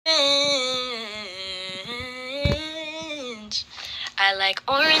I like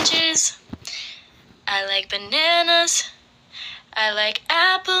oranges. I like bananas. I like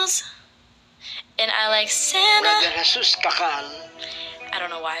apples. And I like Santa. Brother Jesus Kakal. I don't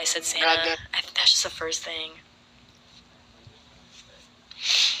know why I said Santa. That's just the first thing.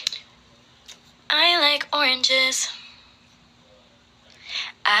 I like oranges.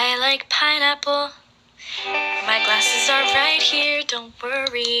 I like pineapple. My glasses are right here, don't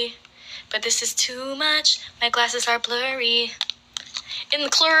worry. But this is too much, my glasses are blurry. In the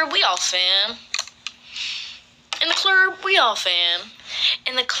club, we all fam. In the club, we all fam.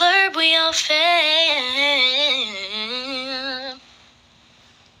 In the club, we all fam.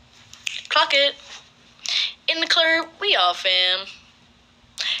 Clock it. In the club, we all fam.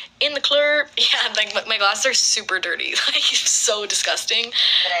 In the club, yeah, like my glasses are super dirty, like so disgusting.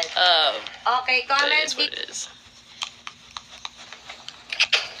 Okay, comment. It is what it is.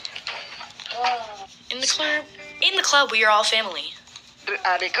 In the club, we are all family.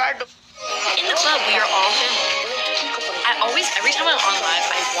 Ricardo. In the club, we are all family. Every time I'm on live,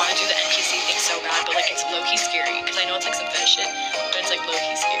 I want to do the NPC thing so bad, but like it's low-key scary, because I know it's like some fetish shit, but it's like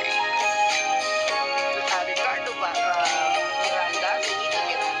low-key scary. Ricardo ba? Miranda, Benito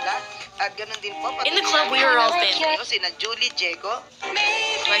Miranda. At ganun din po. In the club, we are all family. Sina Julie Diego.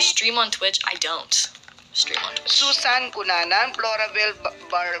 Do I stream on Twitch? I don't stream on Twitch. Susan Cunanan, Floravel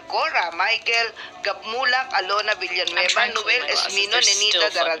Barcora, Michael Gabmulak, Alona Villanueva, Noel Esmino, Nenita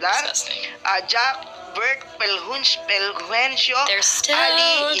Daradar, Jack Bert Pelhuencio,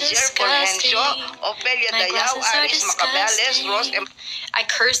 Ali Iser Fulgencio, Ofelia Dayaw, Aris Macabales, Rose I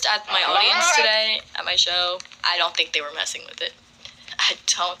cursed at my audience today at my show. I don't think they were messing with it.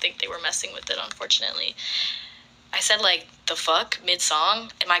 Unfortunately. I said like the fuck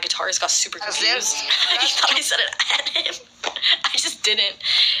mid-song, and my guitarist got super confused. I thought I said it at him. I just didn't.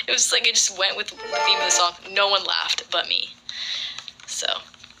 It was like it just went with the theme of the song. No one laughed but me. So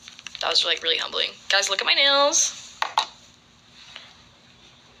that was like really humbling. Guys, look at my nails.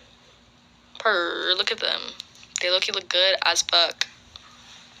 Look at them. They look good as fuck.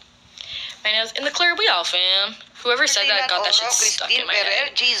 My nails in the club, we all fam. Whoever said that got that shit stuck in my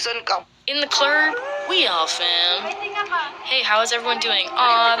head. In the club, we all fam. Hey, how is everyone doing?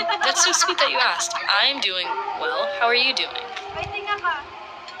 That's so sweet that you asked. I'm doing well. How are you doing?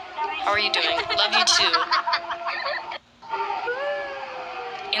 How are you doing? Love you too.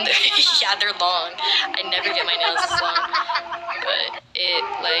 Yeah, they're long. I never get my nails this long. But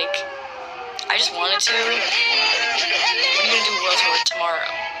I just wanted to. What are you gonna do world tour tomorrow?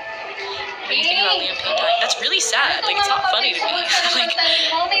 What do you think about Liam Payne dying? That's really sad. Like, it's not funny to me. Like,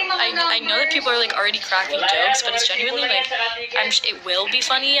 I know that people are like already cracking jokes, but it's genuinely like, it will be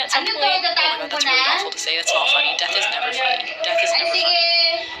funny at some point. Oh my god, that's really awful to say. That's not funny. Death is never funny. Death is never funny.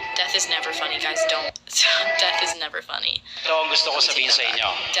 Death is never funny, guys. Don't. Death is never funny. Ito ang gusto ko sabihin sa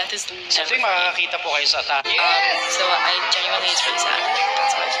inyo. Death is never Sa tuwing funny. makakita po kayo sa attack. So I genuinely, it's really sad.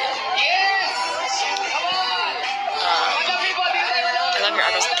 That's how I feel. I love your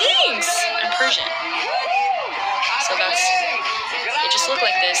eyebrows. Thanks! I'm Persian. So that's... They just look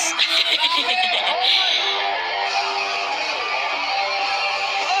like this.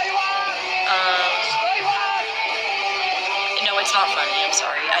 No, it's not funny. I'm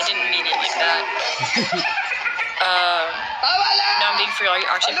sorry. I didn't mean it like that. No, I'm being for real. Are you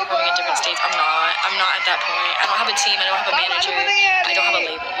actually performing in different states? I'm not. I'm not at that point. I don't have a team. I don't have a manager. I don't have a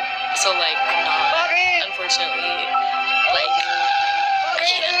label. So, like, I'm not. Unfortunately, like... I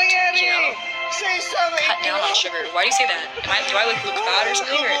can't, cut down on sugar. Why do you say that? Do I look bad or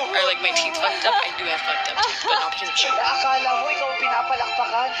something? Or like my teeth fucked up? I do have fucked up teeth, but not because of sugar. I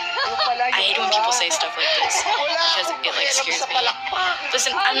hate when people say stuff like this because it like scares me.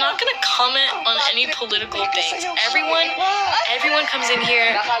 Listen, I'm not gonna comment on any political things. Everyone comes in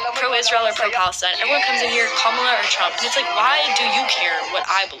here, pro-Israel or pro-Palestine. Everyone comes in here, Kamala or Trump, and it's like, why do you care what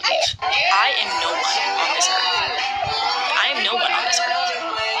I believe? I am no one on this earth. I am no one on this earth.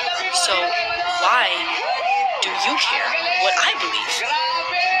 So why do you care what I believe?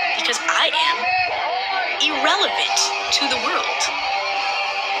 Because I am irrelevant to the world.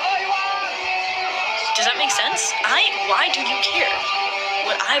 Does that make sense? Why do you care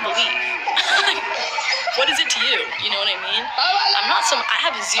what I believe? What is it to you? You know what I mean? I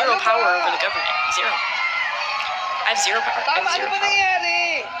have zero power over the government. Zero. I have zero power.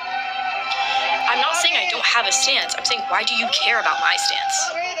 I'm not saying I don't have a stance. I'm saying, why do you care about my stance?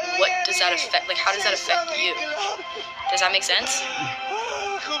 What does that affect? Like, how does that affect you? Does that make sense?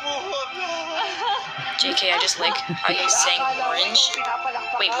 JK, I just like how you sang orange.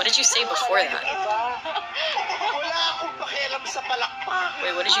 Wait, what did you say before that?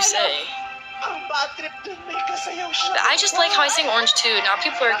 Wait, what did you say? I just like how I sing Orange too. Now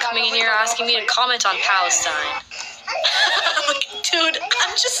people are coming in here asking me to comment on Palestine. Like, dude,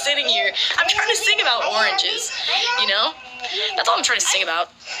 I'm just sitting here. I'm trying to sing about oranges, you know? That's all I'm trying to sing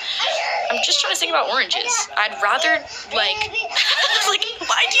about. I'm just trying to sing about oranges. I'd rather, like, like,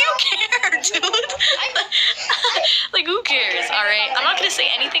 why do you care, dude? Like, who cares, alright? I'm not gonna say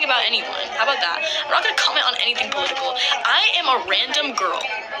anything about anyone. How about that? I'm not gonna comment on anything political. I am a random girl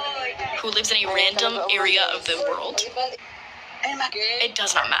who lives in a random area of the world. It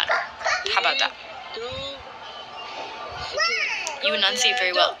does not matter. How about that? You enunciate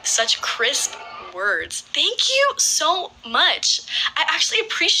very well. Such crisp words. Thank you so much. I actually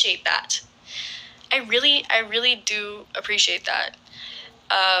appreciate that. I really do appreciate that.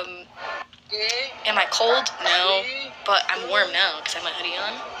 Am I cold? No, but I'm warm now because I have my hoodie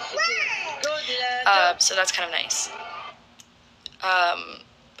on. So that's kind of nice.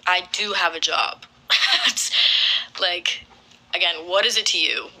 I do have a job. It's like, again, what is it to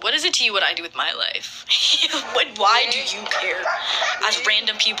you? What is it to you what I do with my life? Why do you care? As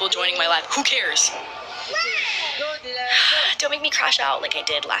random people joining my life, who cares? Don't make me crash out like I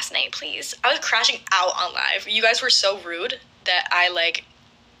did last night, please. I was crashing out on live. You guys were so rude that I like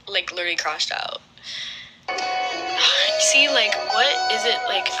literally crashed out. You see, like, what is it?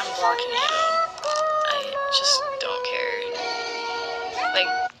 Like, I'm blocking you. I just don't care. Like,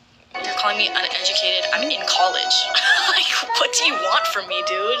 you're calling me uneducated. I'm in college. Like, what do you want from me,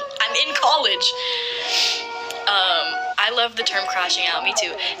 dude? I'm in college. I love the term crashing out. Me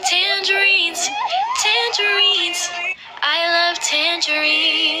too. Tangerines. Tangerines. I love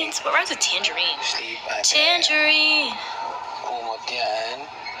tangerines. What rhymes with tangerine? Tangerine.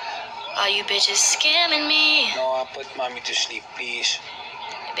 Are you bitches scamming me? No, I put mommy to sleep, please.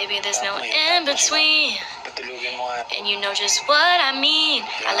 Baby, there's no in between. And you know just what I mean.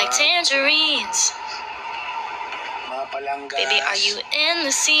 I like tangerines. Baby, are you in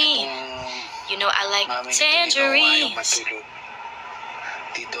the scene? You know I like tangerines.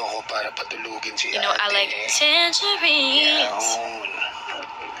 You know I like tangerines.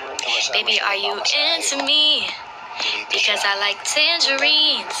 Baby, are you into me? Because I like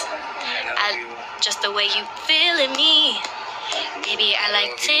tangerines. Just the way you feeling me. Baby, I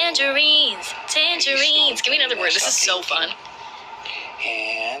like tangerines. Tangerines. Give me another word. This is so fun.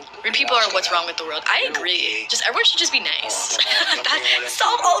 Rude people are what's wrong with the world. I agree. Just everyone should just be nice. That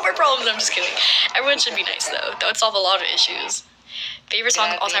solve all of our problems. I'm just kidding. Everyone should be nice though. That would solve a lot of issues. Favorite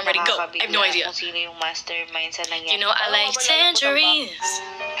song of all time, ready, go. I have no idea. You know I like tangerines.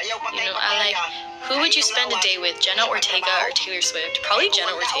 You know I like. Who would you spend a day with, Jenna Ortega or Taylor Swift? Probably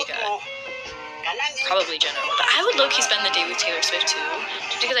Jenna Ortega. Probably Jenna. But I would low-key spend the day with Taylor Swift too,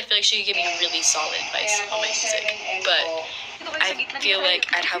 just because I feel like she could give me really solid advice on my music. But I feel like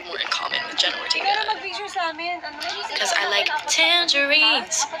I'd have more in common with Jenna Ortega. Because I like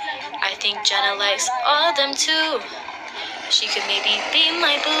tangerines. I think Jenna likes all of them too. She could maybe be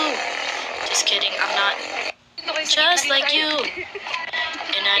my boo. Just kidding, I'm not just like you.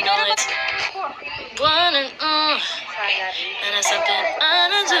 And I know it's one and it's something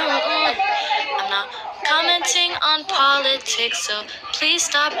I do. I'm not commenting on politics, so please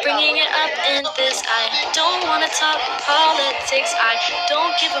stop bringing it up in this. I don't want to talk politics. I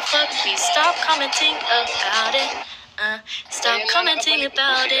don't give a fuck. Please stop commenting about it. Stop commenting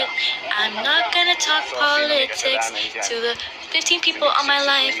about it. I'm not gonna talk politics to the 15 people on my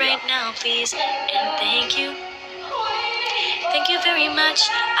life right now, please. And thank you. Thank you very much.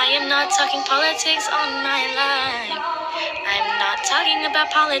 I am not talking politics on my life. I'm not talking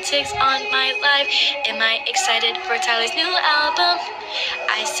about politics on my life. Am I excited for Tyler's new album?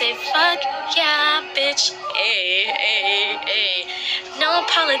 I say fuck yeah, bitch. Ay, ay, ay. No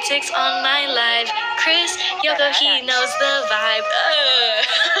politics on my life. Chris Yoko, he knows the vibe.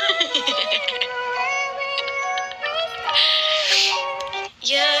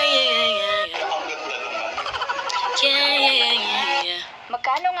 Yeah.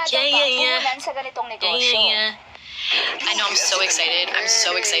 Magkano nga daw papunan sa ganitong negosyo? I know, I'm so excited. I'm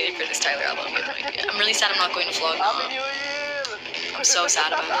so excited for this Tyler album. You have no idea. I'm really sad I'm not going to vlog now. I'm so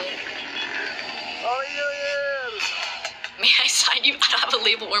sad about it. May I sign you? I don't have a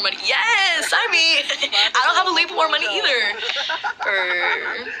label or money. Yes, sign me. I don't have a label or money either.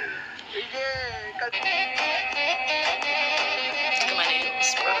 Look at my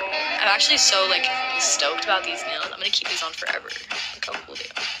nails, bro. I'm actually so like stoked about these nails. I'm gonna keep these on forever. Look how cool they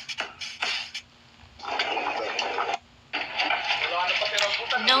are.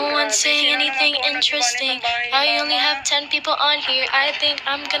 No one's saying anything interesting. I only have 10 people on here. I think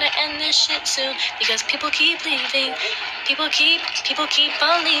I'm gonna end this shit soon because people keep leaving. People keep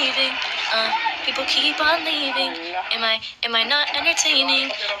on leaving. People keep on leaving. Am I not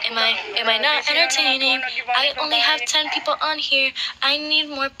entertaining? Am I not entertaining? I only have 10 people on here. I need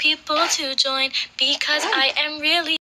more people to join because I am really